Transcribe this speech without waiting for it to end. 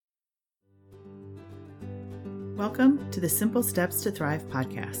Welcome to the Simple Steps to Thrive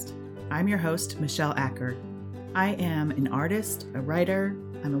podcast. I'm your host, Michelle Acker. I am an artist, a writer,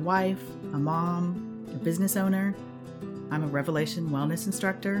 I'm a wife, a mom, a business owner, I'm a Revelation Wellness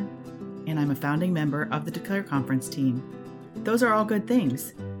instructor, and I'm a founding member of the Declare Conference team. Those are all good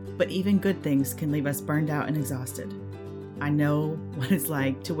things, but even good things can leave us burned out and exhausted. I know what it's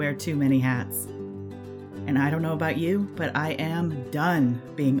like to wear too many hats. And I don't know about you, but I am done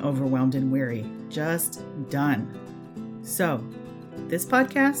being overwhelmed and weary. Just done. So, this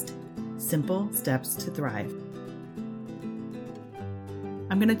podcast, Simple Steps to Thrive.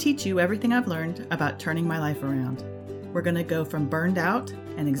 I'm going to teach you everything I've learned about turning my life around. We're going to go from burned out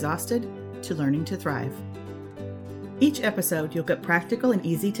and exhausted to learning to thrive. Each episode, you'll get practical and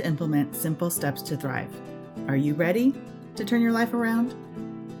easy to implement simple steps to thrive. Are you ready to turn your life around?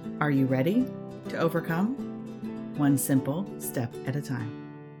 Are you ready to overcome? One simple step at a time.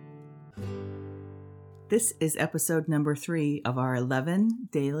 This is episode number 3 of our 11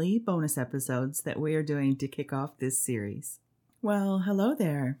 daily bonus episodes that we are doing to kick off this series. Well, hello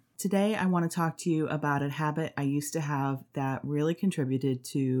there. Today I want to talk to you about a habit I used to have that really contributed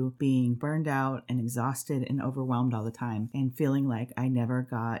to being burned out and exhausted and overwhelmed all the time and feeling like I never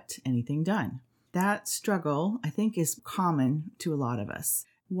got anything done. That struggle, I think, is common to a lot of us.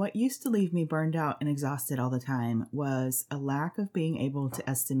 What used to leave me burned out and exhausted all the time was a lack of being able to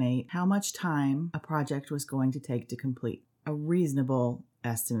estimate how much time a project was going to take to complete. A reasonable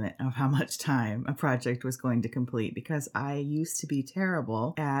estimate of how much time a project was going to complete, because I used to be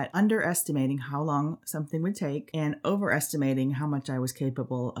terrible at underestimating how long something would take and overestimating how much I was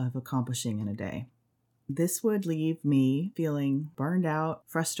capable of accomplishing in a day. This would leave me feeling burned out,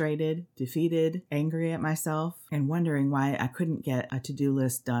 frustrated, defeated, angry at myself, and wondering why I couldn't get a to-do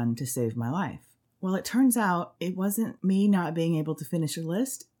list done to save my life. Well, it turns out it wasn't me not being able to finish a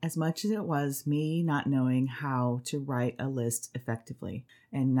list as much as it was me not knowing how to write a list effectively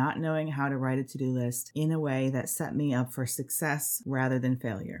and not knowing how to write a to-do list in a way that set me up for success rather than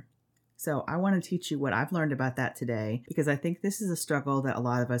failure. So I want to teach you what I've learned about that today, because I think this is a struggle that a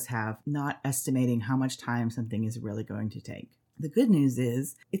lot of us have, not estimating how much time something is really going to take. The good news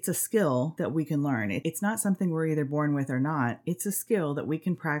is it's a skill that we can learn. It's not something we're either born with or not. It's a skill that we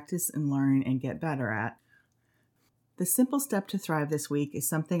can practice and learn and get better at. The simple step to thrive this week is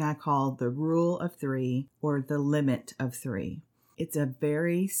something I call the rule of 3 or the limit of 3. It's a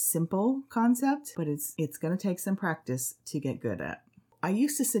very simple concept, but it's going to take some practice to get good at. I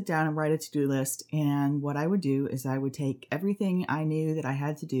used to sit down and write a to-do list, and what I would do is I would take everything I knew that I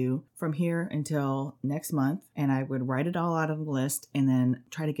had to do from here until next month, and I would write it all out of the list and then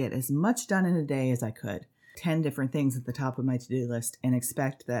try to get as much done in a day as I could. 10 different things at the top of my to-do list and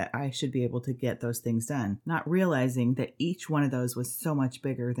expect that I should be able to get those things done, not realizing that each one of those was so much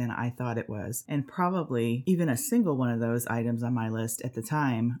bigger than I thought it was. And probably even a single one of those items on my list at the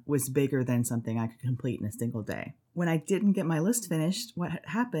time was bigger than something I could complete in a single day. When I didn't get my list finished, what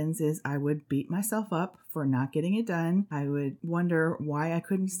happens is I would beat myself up for not getting it done. I would wonder why I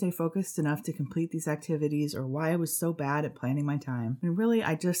couldn't stay focused enough to complete these activities or why I was so bad at planning my time. And really,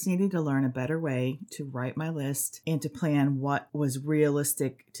 I just needed to learn a better way to write my list and to plan what was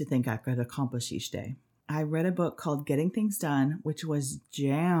realistic to think I could accomplish each day. I read a book called Getting Things Done, which was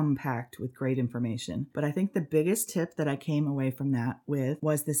jam-packed with great information. But I think the biggest tip that I came away from that with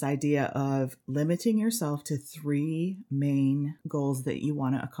was this idea of limiting yourself to 3 main goals that you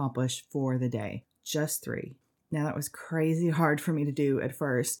want to accomplish for the day. Just 3. Now, that was crazy hard for me to do at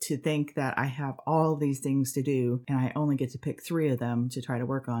first, to think that I have all these things to do and I only get to pick 3 of them to try to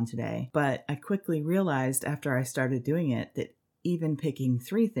work on today. But I quickly realized after I started doing it that even picking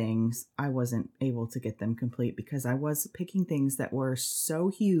 3 things, I wasn't able to get them complete because I was picking things that were so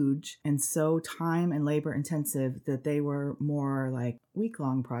huge and so time and labor intensive that they were more like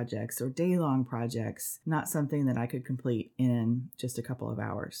week-long projects or day-long projects, not something that I could complete in just a couple of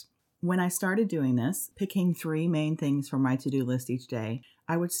hours. When I started doing this, picking 3 main things for my to-do list each day,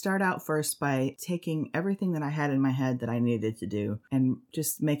 I would start out first by taking everything that I had in my head that I needed to do and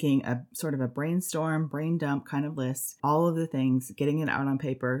just making a sort of a brainstorm, brain dump kind of list, all of the things, getting it out on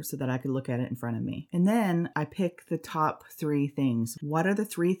paper so that I could look at it in front of me. And then I pick the top 3 things. What are the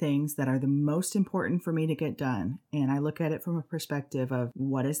 3 things that are the most important for me to get done? And I look at it from a perspective of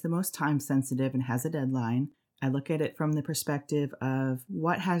what is the most time sensitive and has a deadline. I look at it from the perspective of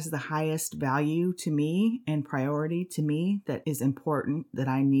what has the highest value to me and priority to me that is important that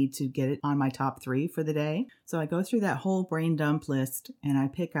I need to get it on my top 3 for the day. So I go through that whole brain dump list and I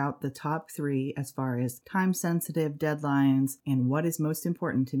pick out the top 3 as far as time sensitive, deadlines, and what is most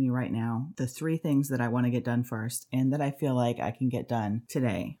important to me right now. The 3 things that I want to get done first and that I feel like I can get done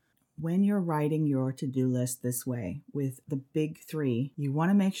today. When you're writing your to-do list this way with the big 3, you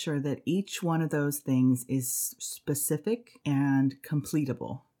want to make sure that each one of those things is specific and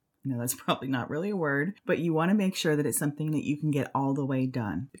completable. That's probably not really a word, but you want to make sure that it's something that you can get all the way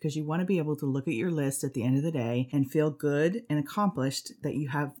done, because you want to be able to look at your list at the end of the day and feel good and accomplished that you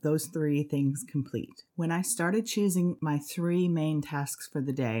have those 3 things complete. When I started choosing my 3 main tasks for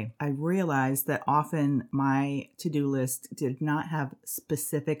the day, I realized that often my to-do list did not have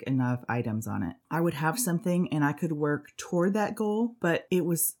specific enough items on it. I would have something and I could work toward that goal, but it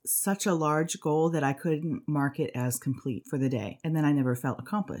was such a large goal that I couldn't mark it as complete for the day. And then I never felt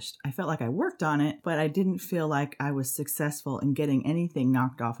accomplished. I felt like I worked on it, but I didn't feel like I was successful in getting anything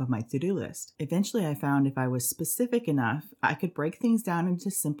knocked off of my to-do list. Eventually, I found if I was specific enough, I could break things down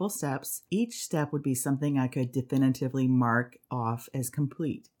into simple steps. Each step would be something I could definitively mark off as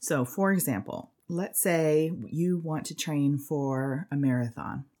complete. So, for example, let's say you want to train for a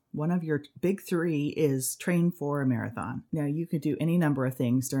marathon. One of your big 3 is train for a marathon. Now, you could do any number of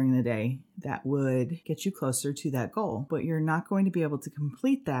things during the day that would get you closer to that goal, but you're not going to be able to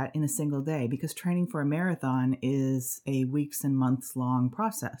complete that in a single day because training for a marathon is a weeks and months long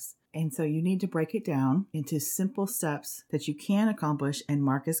process. And so you need to break it down into simple steps that you can accomplish and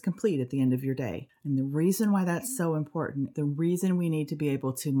mark as complete at the end of your day. And the reason why that's so important, the reason we need to be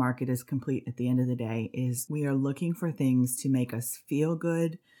able to mark it as complete at the end of the day is we are looking for things to make us feel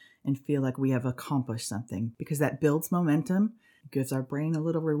good and feel like we have accomplished something, because that builds momentum, gives our brain a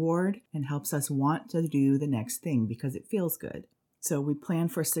little reward, and helps us want to do the next thing because it feels good. So we plan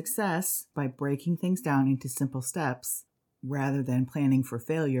for success by breaking things down into simple steps rather than planning for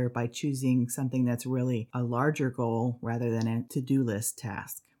failure by choosing something that's really a larger goal rather than a to-do list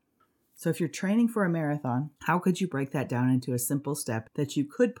task. So if you're training for a marathon, how could you break that down into a simple step that you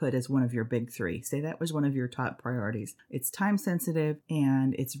could put as one of your big 3? Say that was one of your top priorities. It's time sensitive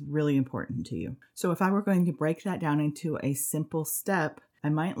and it's really important to you. So if I were going to break that down into a simple step, I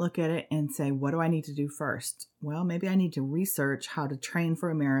might look at it and say, what do I need to do first? Well, maybe I need to research how to train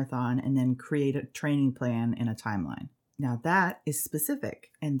for a marathon and then create a training plan and a timeline. Now that is specific,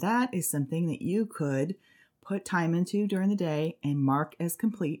 and that is something that you could put time into during the day and mark as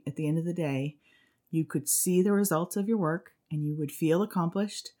complete at the end of the day. You could see the results of your work and you would feel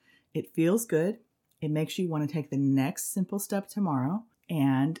accomplished. It feels good. It makes you want to take the next simple step tomorrow,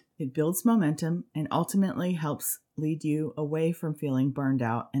 and it builds momentum and ultimately helps lead you away from feeling burned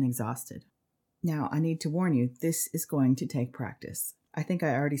out and exhausted. Now, I need to warn you, this is going to take practice. I think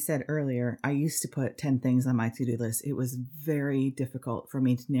I already said earlier, I used to put 10 things on my to-do list. It was very difficult for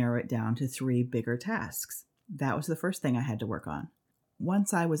me to narrow it down to 3 bigger tasks. That was the first thing I had to work on.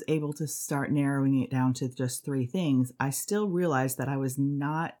 Once I was able to start narrowing it down to just 3 things, I still realized that I was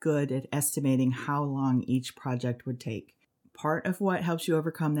not good at estimating how long each project would take. Part of what helps you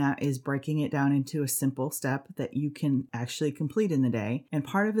overcome that is breaking it down into a simple step that you can actually complete in the day. And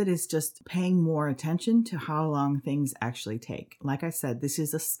part of it is just paying more attention to how long things actually take. Like I said, this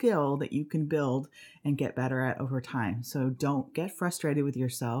is a skill that you can build and get better at over time. So don't get frustrated with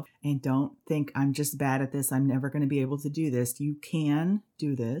yourself and don't think I'm just bad at this. I'm never going to be able to do this. You can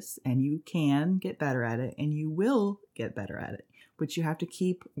do this and you can get better at it and you will get better at it, but you have to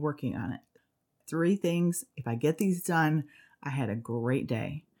keep working on it. 3 things. If I get these done, I had a great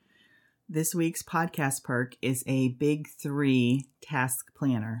day. This week's podcast perk is a big 3 task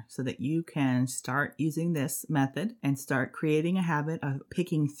planner so that you can start using this method and start creating a habit of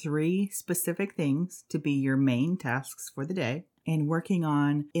picking 3 specific things to be your main tasks for the day and working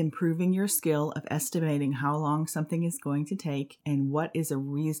on improving your skill of estimating how long something is going to take and what is a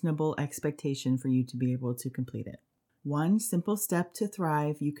reasonable expectation for you to be able to complete it. 1 simple step to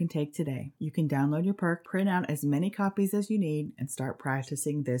thrive you can take today. You can download your perk, print out as many copies as you need, and start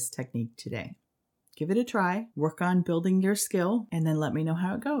practicing this technique today. Give it a try, work on building your skill, and then let me know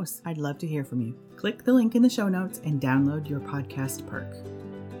how it goes. I'd love to hear from you. Click the link in the show notes and download your podcast perk.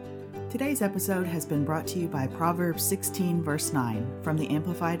 Today's episode has been brought to you by Proverbs 16, verse 9 from the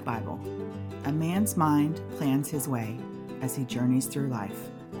Amplified Bible. A man's mind plans his way as he journeys through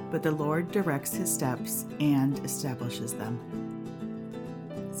life, but the Lord directs his steps and establishes them.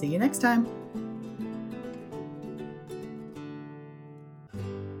 See you next time.